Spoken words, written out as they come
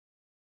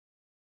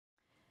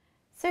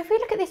So if we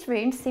look at this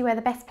room to see where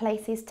the best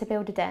place is to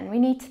build a den, we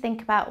need to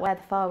think about where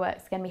the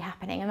fireworks are going to be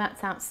happening, and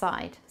that's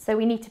outside. So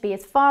we need to be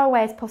as far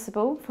away as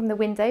possible from the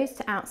windows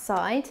to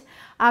outside,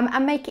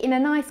 and make it in a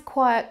nice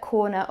quiet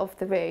corner of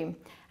the room.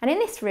 And in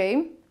this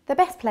room, the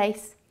best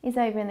place is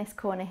over in this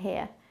corner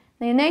here.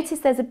 Now you'll notice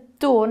there's a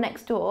door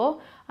next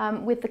door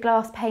with the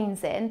glass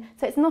panes in,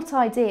 so it's not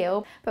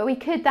ideal, but we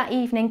could that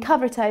evening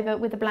cover it over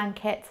with a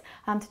blanket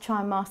to try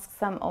and mask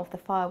some of the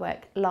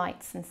firework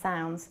lights and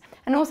sounds.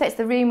 And also it's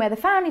the room where the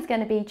family's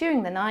going to be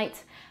during the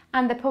night,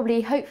 and they're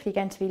probably hopefully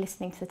going to be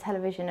listening to the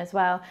television as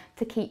well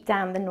to keep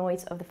down the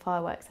noise of the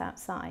fireworks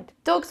outside.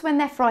 Dogs, when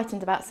they're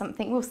frightened about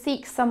something, will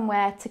seek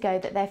somewhere to go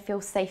that they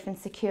feel safe and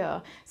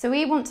secure. So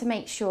we want to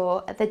make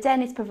sure the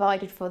den is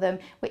provided for them,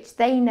 which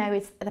they know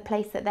is the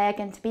place that they're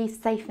going to be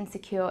safe and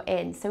secure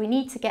in. So we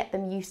need to get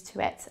them used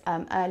to it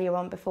earlier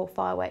on before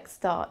fireworks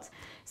start.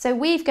 So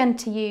we're going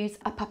to use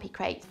a puppy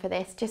crate for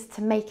this, just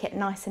to make it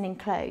nice and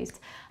enclosed.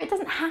 It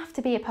doesn't have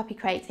to be a puppy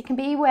crate, it can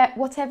be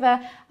whatever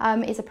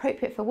is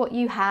appropriate for what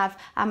you have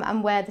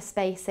and where the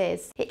space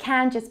is. It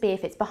can just be,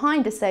 if it's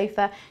behind a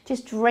sofa,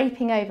 just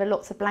draping over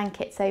lots of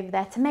blankets over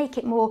there to make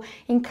it more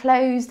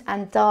enclosed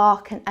and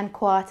dark and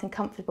quiet and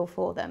comfortable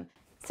for them.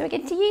 So we're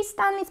going to use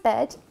Stanley's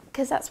bed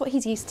because that's what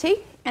he's used to,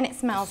 and it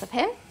smells of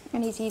him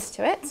and he's used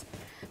to it.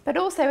 But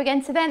also we're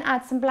going to then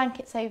add some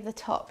blankets over the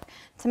top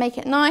to make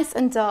it nice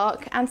and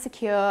dark and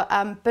secure,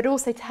 but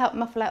also to help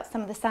muffle out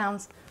some of the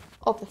sounds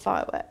of the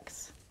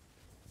fireworks.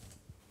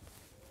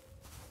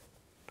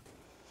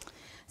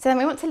 So then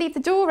we want to leave the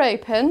door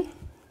open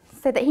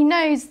so that he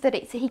knows that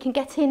he can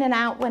get in and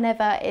out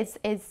whenever is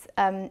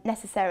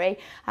necessary,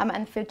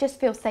 and just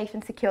feel safe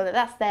and secure that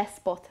that's their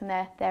spot and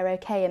they're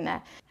okay in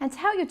there. And to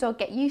help your dog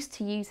get used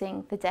to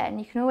using the den,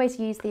 you can always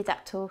use the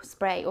Adaptil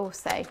Spray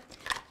also.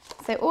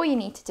 So all you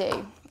need to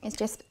do is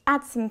just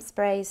add some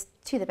sprays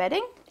to the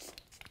bedding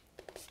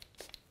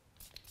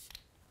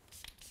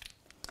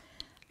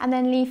and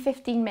then leave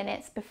 15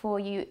 minutes before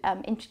you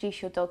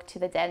introduce your dog to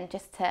the den,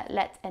 just to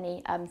let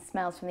any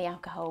smells from the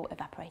alcohol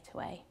evaporate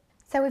away.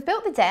 So we've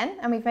built the den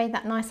and we've made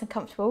that nice and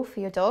comfortable for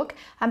your dog,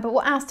 but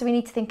what else do we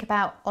need to think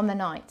about on the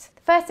night?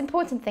 The first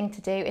important thing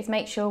to do is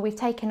make sure we've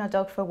taken our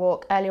dog for a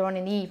walk earlier on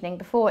in the evening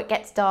before it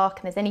gets dark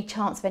and there's any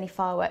chance of any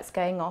fireworks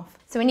going off.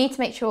 So we need to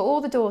make sure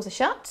all the doors are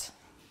shut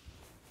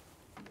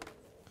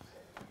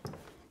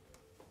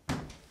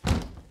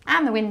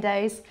and the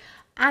windows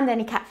and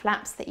any cat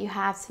flaps that you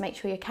have to make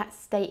sure your cats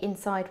stay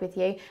inside with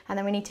you, and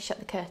then we need to shut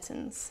the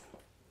curtains.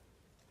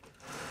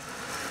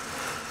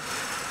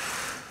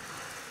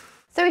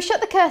 So we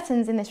shut the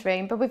curtains in this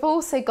room, but we've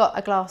also got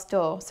a glass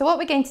door. So what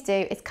we're going to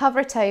do is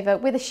cover it over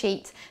with a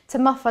sheet to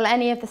muffle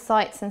any of the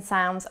sights and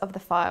sounds of the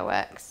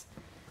fireworks.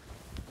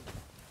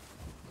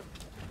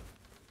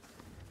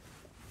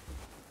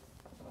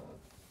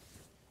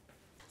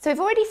 So we've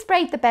already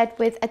sprayed the bed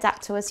with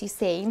Adaptil, as you've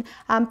seen,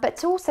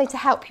 but also to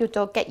help your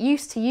dog get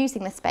used to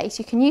using the space,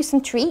 you can use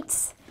some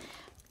treats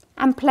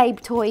and play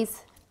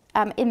toys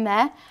in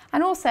there.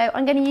 And also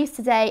I'm going to use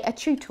today a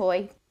chew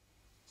toy.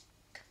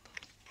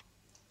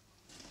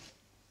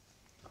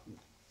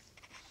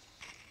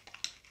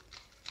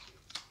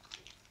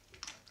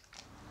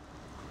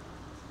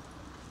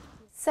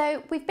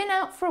 So we've been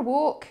out for a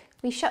walk,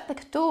 we shut the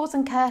doors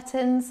and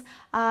curtains,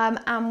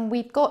 and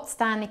we've got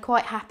Stanley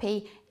quite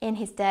happy in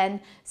his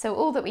den. So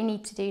all that we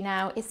need to do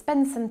now is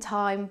spend some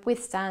time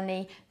with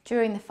Stanley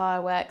during the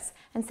fireworks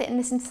and sit and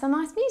listen to some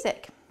nice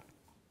music.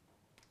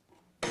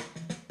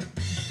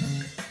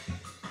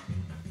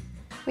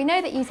 We know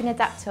that using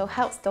Adaptil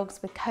helps dogs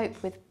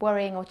cope with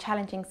worrying or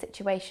challenging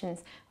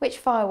situations, which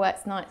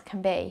fireworks nights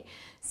can be.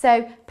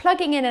 So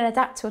plugging in an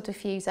Adaptil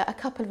diffuser a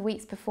couple of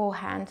weeks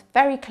beforehand,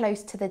 very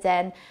close to the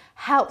den,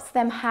 helps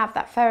them have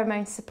that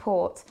pheromone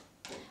support.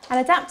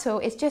 And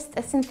Adaptil is just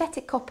a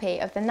synthetic copy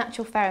of the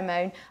natural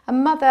pheromone a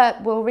mother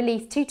will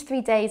release 2 to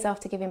 3 days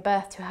after giving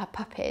birth to her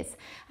puppies.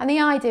 And the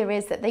idea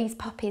is that these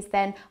puppies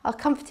then are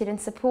comforted and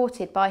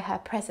supported by her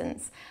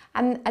presence.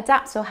 And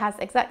Adaptil has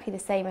exactly the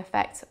same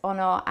effect on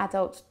our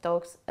adult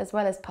dogs as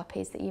well as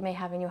puppies that you may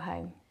have in your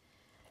home.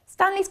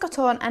 Stanley's got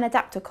on an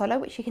Adaptil collar,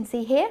 which you can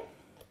see here.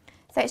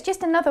 So it's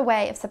just another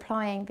way of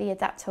supplying the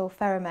Adaptil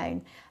pheromone,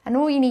 and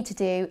all you need to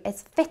do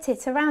is fit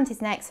it around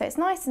his neck so it's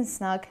nice and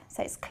snug,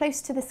 so it's close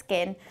to the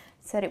skin,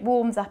 so that it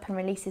warms up and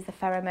releases the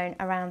pheromone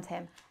around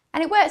him.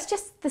 And it works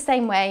just the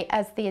same way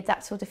as the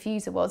Adaptil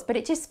diffuser was, but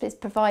it just is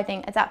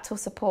providing Adaptil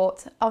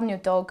support on your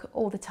dog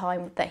all the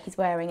time that he's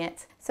wearing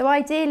it. So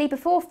ideally,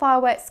 before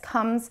fireworks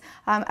comes,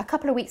 a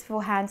couple of weeks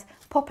beforehand,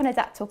 pop an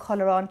Adaptil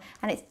collar on,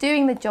 and it's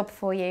doing the job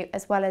for you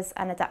as well as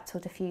an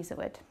Adaptil diffuser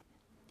would.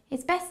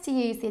 It's best to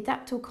use the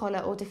Adaptil collar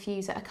or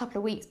diffuser a couple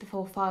of weeks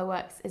before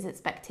fireworks is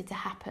expected to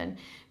happen,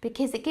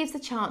 because it gives a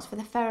chance for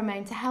the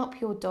pheromone to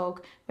help your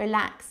dog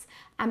relax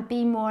and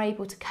be more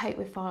able to cope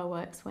with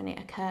fireworks when it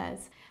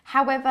occurs.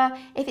 However,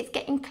 if it's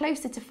getting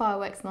closer to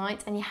fireworks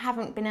night and you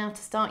haven't been able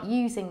to start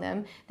using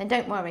them, then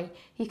don't worry.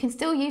 You can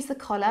still use the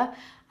collar,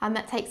 and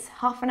that takes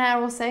half an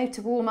hour or so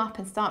to warm up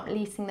and start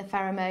releasing the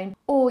pheromone,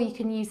 or you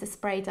can use the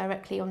spray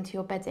directly onto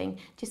your bedding,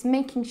 just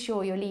making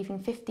sure you're leaving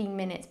 15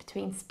 minutes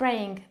between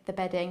spraying the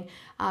bedding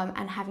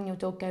and having your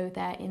dog go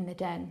there in the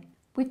den.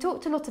 We've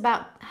talked a lot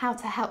about how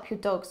to help your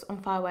dogs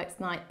on fireworks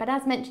night, but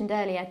as mentioned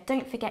earlier,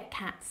 don't forget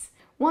cats.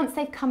 Once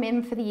they've come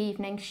in for the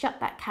evening, shut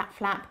that cat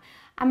flap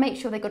and make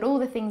sure they've got all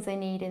the things they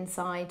need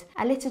inside.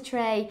 A litter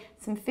tray,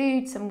 some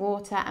food, some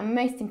water, and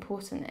most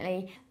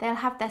importantly, they'll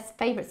have their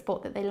favourite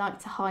spot that they like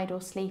to hide or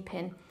sleep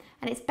in.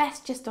 And it's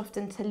best just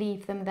often to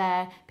leave them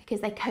there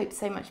because they cope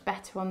so much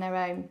better on their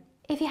own.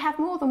 If you have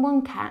more than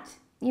one cat,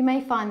 you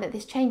may find that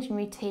this changing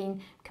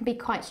routine can be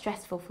quite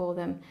stressful for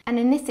them. And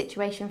in this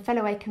situation,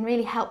 Felloway can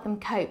really help them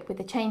cope with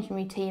the changing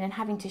routine and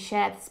having to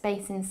share the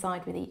space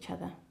inside with each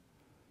other.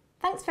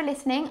 Thanks for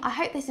listening. I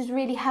hope this has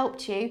really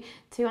helped you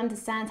to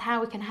understand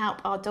how we can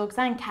help our dogs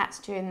and cats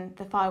during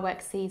the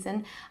fireworks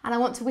season. And I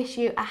want to wish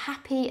you a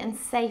happy and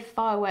safe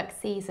fireworks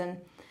season.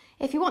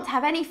 If you want to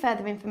have any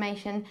further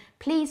information,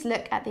 please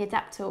look at the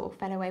Adaptil or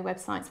Felloway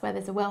websites where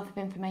there's a wealth of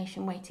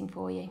information waiting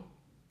for you.